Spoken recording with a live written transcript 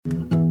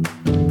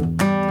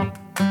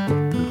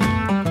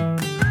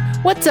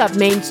What's up,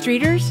 Main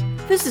Streeters?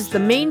 This is the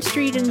Main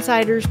Street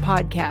Insiders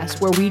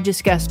podcast, where we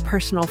discuss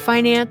personal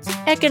finance,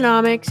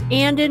 economics,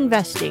 and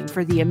investing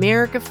for the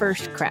America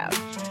First crowd.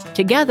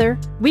 Together,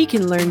 we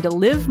can learn to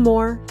live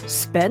more,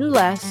 spend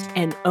less,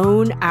 and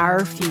own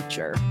our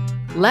future.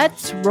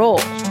 Let's roll.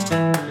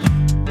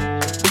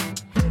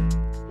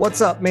 What's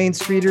up, Main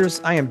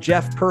Streeters? I am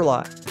Jeff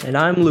Perlott. And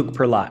I'm Luke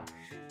Perlott.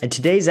 And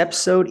today's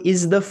episode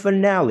is the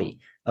finale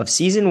of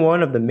Season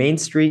 1 of the Main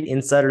Street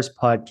Insiders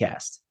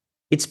podcast.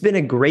 It's been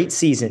a great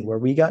season where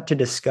we got to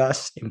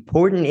discuss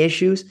important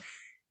issues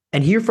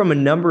and hear from a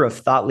number of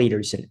thought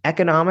leaders in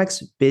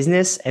economics,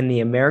 business, and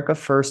the America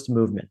First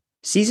movement.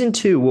 Season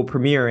 2 will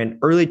premiere in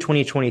early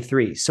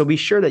 2023, so be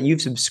sure that you've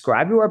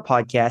subscribed to our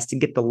podcast to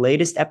get the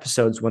latest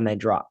episodes when they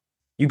drop.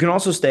 You can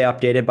also stay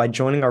updated by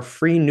joining our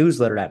free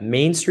newsletter at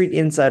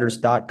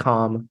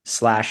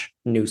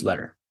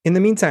mainstreetinsiders.com/newsletter. In the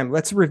meantime,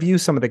 let's review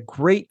some of the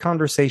great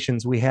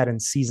conversations we had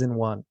in Season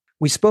 1.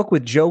 We spoke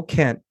with Joe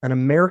Kent, an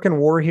American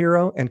war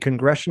hero and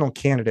congressional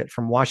candidate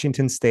from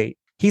Washington State.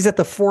 He's at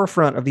the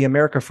forefront of the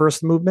America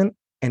First movement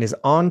and is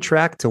on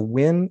track to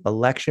win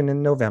election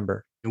in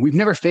November. We've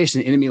never faced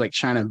an enemy like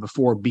China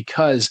before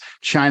because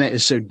China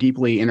is so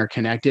deeply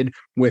interconnected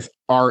with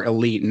our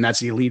elite. And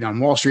that's the elite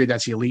on Wall Street.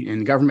 That's the elite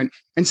in government.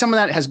 And some of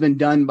that has been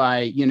done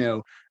by,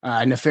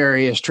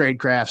 nefarious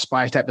tradecraft,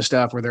 spies type of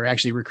stuff where they're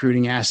actually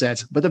recruiting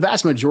assets. But the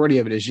vast majority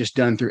of it is just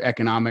done through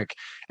economic,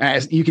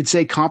 as you could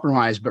say,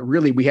 compromise. But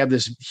really, we have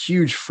this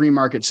huge free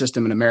market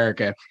system in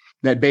America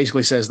that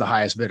basically says the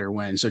highest bidder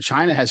wins. So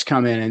China has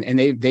come in and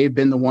they've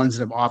been the ones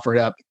that have offered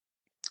up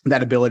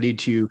that ability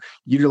to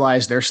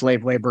utilize their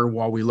slave labor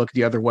while we look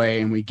the other way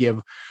and we give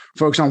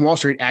folks on Wall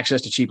Street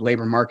access to cheap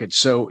labor markets.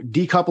 So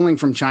decoupling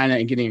from China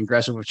and getting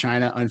aggressive with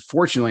China,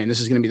 unfortunately, and this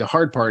is going to be the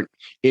hard part,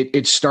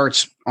 it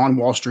starts on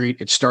Wall Street.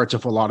 It starts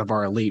with a lot of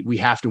our elite. We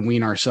have to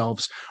wean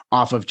ourselves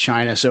off of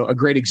China. So a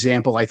great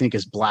example, I think,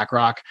 is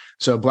BlackRock.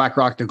 So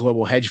BlackRock, the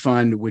global hedge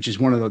fund, which is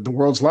one of the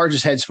world's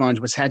largest hedge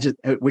funds, which has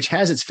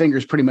its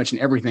fingers pretty much in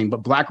everything.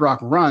 But BlackRock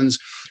runs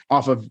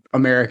off of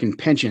American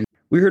pensions.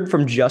 We heard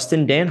from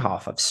Justin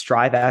Danhoff of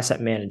Strive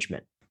Asset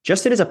Management.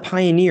 Justin is a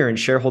pioneer in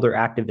shareholder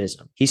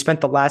activism. He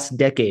spent the last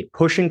decade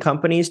pushing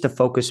companies to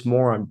focus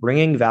more on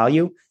bringing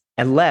value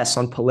and less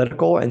on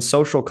political and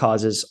social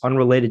causes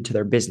unrelated to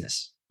their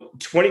business.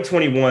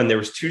 2021, there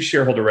was 2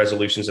 shareholder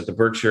resolutions at the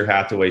Berkshire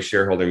Hathaway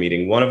shareholder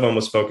meeting. One of them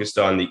was focused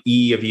on the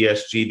E of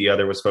ESG. The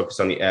other was focused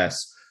on the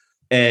S.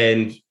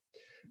 And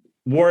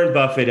Warren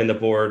Buffett and the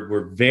board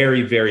were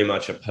very, very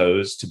much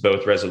opposed to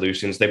both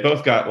resolutions. They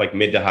both got like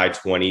mid to high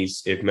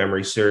 20s, if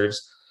memory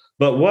serves.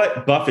 But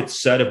what Buffett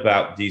said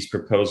about these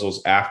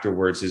proposals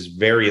afterwards is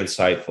very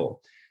insightful.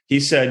 He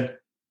said,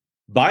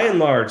 by and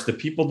large, the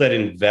people that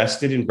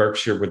invested in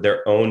Berkshire with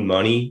their own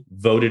money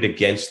voted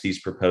against these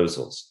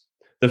proposals.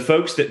 The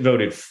folks that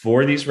voted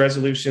for these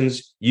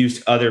resolutions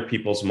used other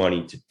people's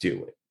money to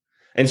do it.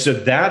 And so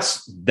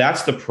that's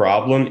the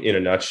problem in a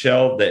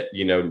nutshell that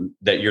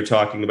you're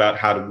talking about.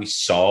 How do we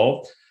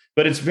solve?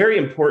 But it's very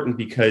important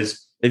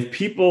because if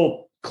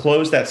people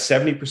close that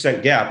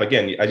 70% gap,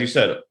 again, as you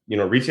said,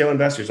 retail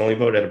investors only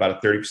vote at about a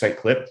 30%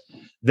 clip.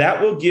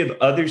 That will give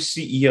other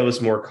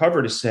CEOs more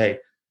cover to say,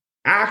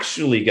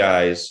 actually,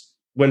 guys,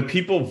 when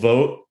people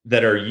vote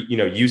that are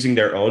using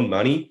their own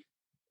money,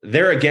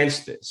 they're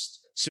against this.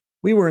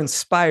 We were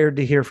inspired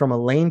to hear from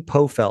Elaine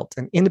Pofelt,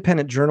 an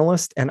independent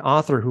journalist and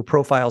author who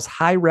profiles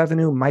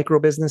high-revenue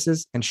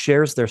micro-businesses and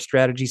shares their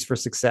strategies for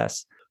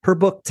success. Her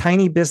book,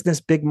 Tiny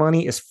Business, Big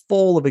Money, is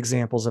full of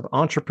examples of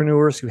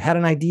entrepreneurs who had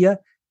an idea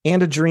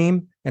and a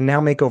dream and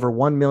now make over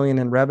 $1 million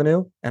in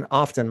revenue and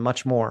often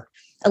much more.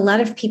 A lot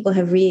of people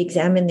have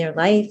re-examined their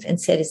life and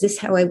said, is this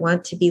how I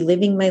want to be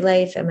living my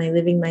life? Am I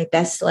living my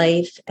best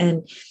life?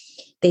 And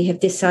they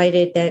have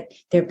decided that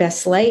their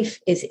best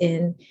life is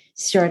in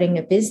starting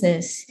a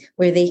business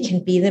where they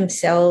can be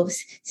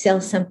themselves,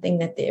 sell something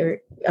that they're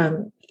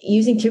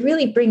using to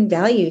really bring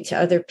value to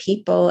other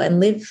people and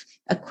live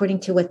according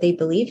to what they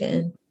believe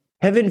in.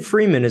 Kevin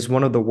Freeman is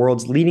one of the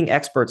world's leading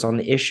experts on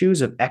the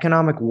issues of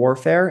economic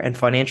warfare and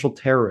financial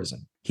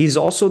terrorism. He's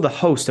also the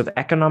host of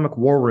Economic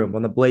War Room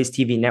on the Blaze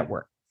TV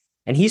network.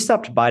 And he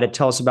stopped by to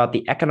tell us about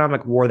the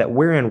economic war that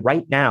we're in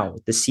right now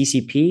with the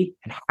CCP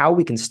and how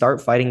we can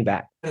start fighting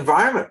back.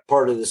 Environment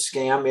part of the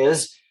scam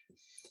is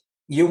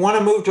you want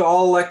to move to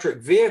all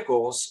electric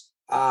vehicles.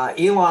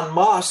 Elon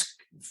Musk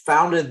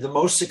founded the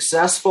most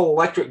successful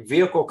electric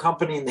vehicle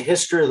company in the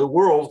history of the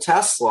world,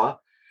 Tesla,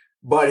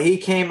 but he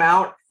came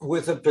out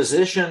with a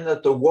position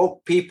that the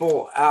woke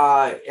people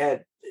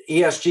at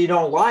ESG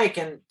don't like,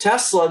 and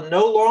Tesla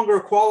no longer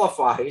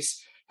qualifies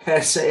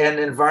as an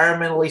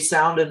environmentally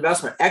sound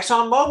investment.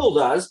 ExxonMobil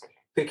does,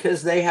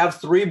 because they have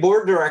 3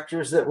 board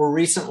directors that were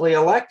recently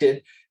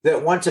elected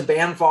that want to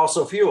ban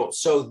fossil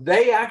fuels. So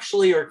they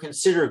actually are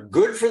considered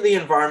good for the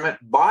environment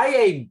by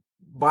a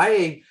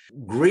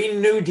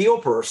Green New Deal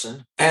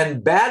person,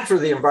 and bad for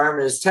the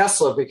environment is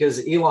Tesla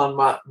because Elon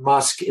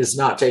Musk is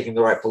not taking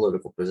the right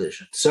political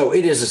position. So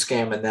it is a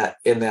scam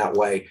in that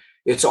way.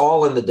 It's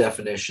all in the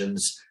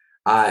definitions.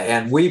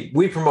 And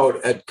we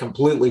promote a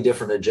completely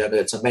different agenda.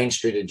 It's a Main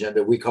Street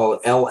agenda. We call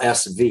it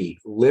LSV,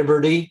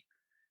 Liberty,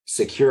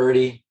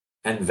 Security,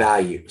 and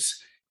Values.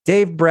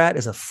 Dave Bratt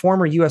is a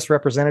former U.S.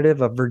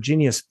 representative of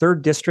Virginia's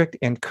 3rd District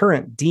and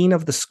current Dean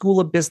of the School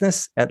of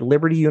Business at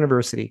Liberty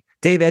University.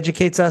 Dave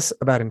educates us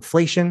about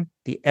inflation,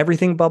 the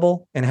everything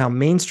bubble, and how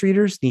Main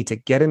Streeters need to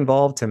get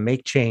involved to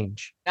make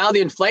change. Now the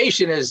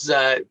inflation is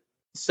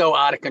so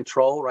out of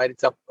control, right?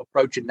 It's up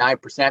approaching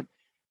 9%.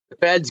 The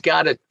Fed's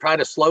got to try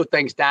to slow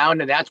things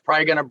down, and that's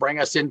probably going to bring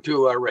us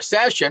into a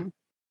recession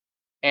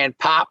and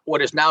pop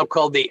what is now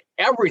called the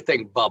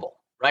everything bubble.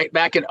 Right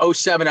back in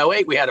 07,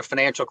 08, we had a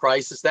financial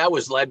crisis that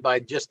was led by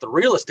just the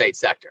real estate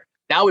sector.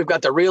 Now we've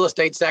got the real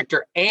estate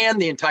sector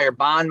and the entire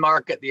bond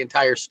market, the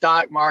entire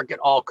stock market,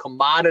 all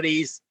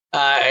commodities.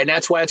 And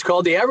that's why it's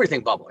called the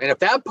everything bubble. And if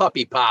that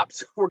puppy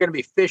pops, we're going to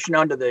be fishing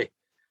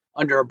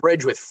under a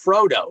bridge with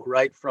Frodo,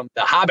 right, from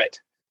The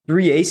Hobbit.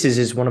 3 Aces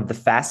is one of the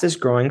fastest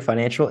growing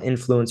financial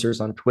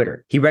influencers on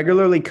Twitter. He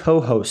regularly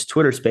co-hosts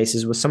Twitter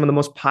Spaces with some of the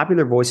most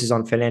popular voices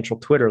on financial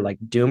Twitter like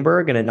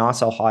Doomberg and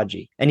Anas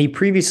Al-Haji. And he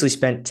previously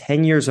spent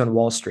 10 years on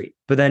Wall Street.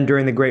 But then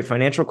during the great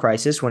financial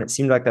crisis, when it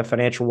seemed like the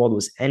financial world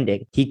was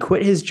ending, he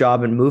quit his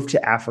job and moved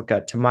to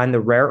Africa to mine the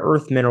rare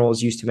earth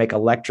minerals used to make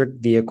electric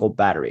vehicle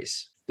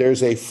batteries.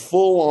 There's a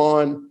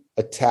full-on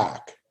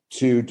attack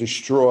to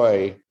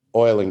destroy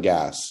oil and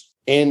gas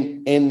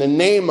in the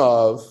name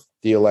of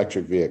the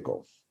electric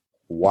vehicle.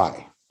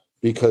 Why?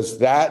 Because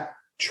that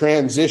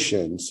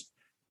transitions,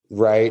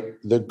 right,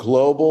 the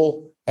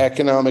global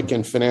economic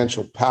and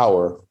financial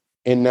power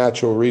in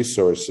natural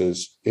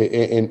resources,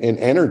 in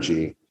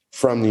energy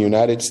from the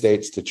United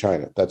States to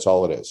China. That's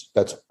all it is.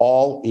 That's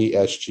all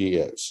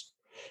ESG is.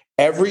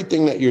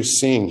 Everything that you're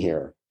seeing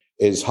here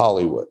is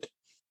Hollywood.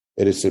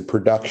 It is a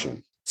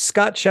production.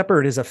 Scott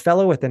Shepard is a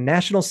fellow at the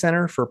National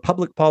Center for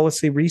Public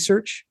Policy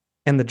Research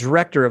and the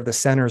director of the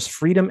center's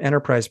Freedom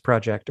Enterprise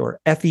Project, or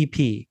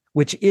FEP,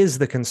 which is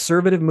the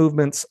conservative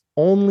movement's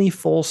only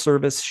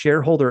full-service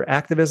shareholder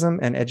activism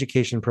and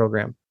education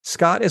program.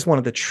 Scott is one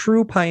of the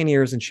true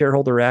pioneers in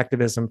shareholder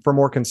activism for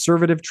more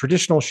conservative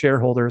traditional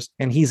shareholders,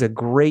 and he's a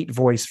great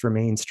voice for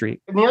Main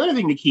Street. And the other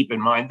thing to keep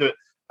in mind, that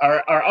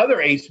our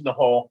other ace in the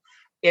hole,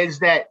 is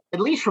that,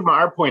 at least from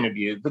our point of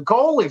view, the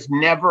goal has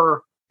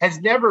never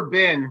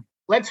been,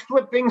 let's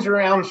flip things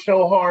around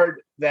so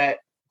hard that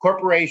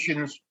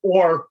corporations,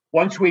 or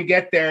once we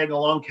get there in the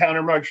long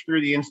counter march through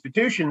the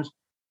institutions,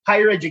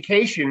 higher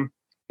education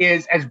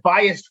is as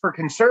biased for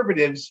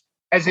conservatives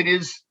as it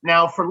is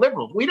now for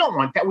liberals. We don't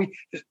want that.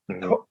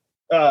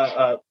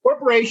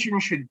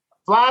 Corporations should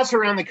fly us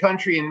around the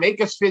country and make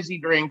us fizzy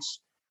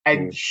drinks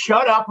and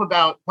shut up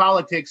about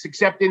politics,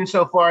 except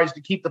insofar as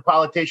to keep the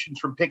politicians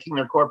from picking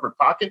their corporate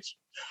pockets.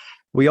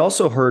 We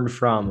also heard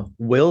from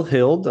Will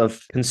Hild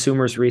of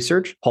Consumers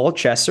Research, Paul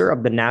Chesser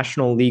of the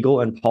National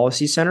Legal and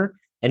Policy Center,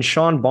 and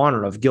Sean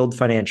Bonner of Guild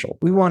Financial.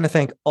 We want to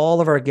thank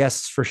all of our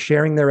guests for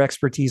sharing their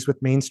expertise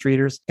with Main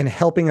Streeters and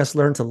helping us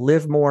learn to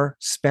live more,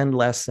 spend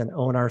less, and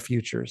own our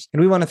futures.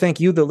 And we want to thank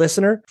you, the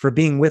listener, for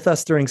being with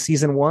us during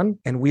season 1,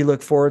 and we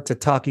look forward to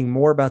talking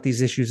more about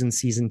these issues in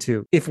season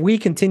 2. If we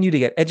continue to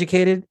get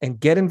educated and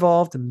get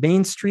involved,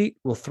 Main Street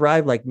will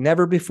thrive like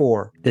never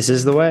before. This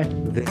is the way.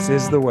 This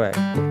is the way.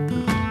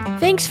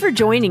 Thanks for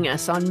joining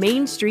us on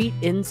Main Street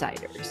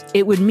Insiders.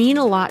 It would mean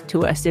a lot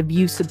to us if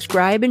you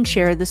subscribe and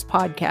share this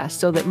podcast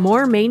so that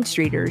more Main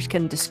Streeters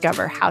can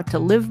discover how to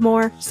live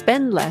more,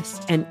 spend less,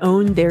 and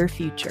own their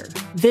future.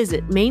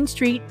 Visit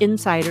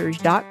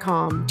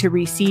MainStreetInsiders.com to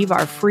receive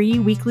our free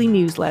weekly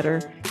newsletter,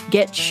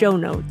 get show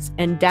notes,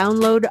 and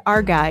download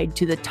our guide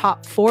to the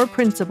top 4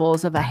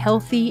 principles of a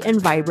healthy and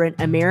vibrant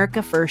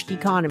America First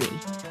economy.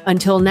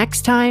 Until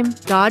next time,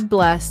 God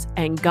bless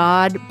and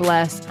God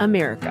bless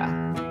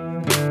America.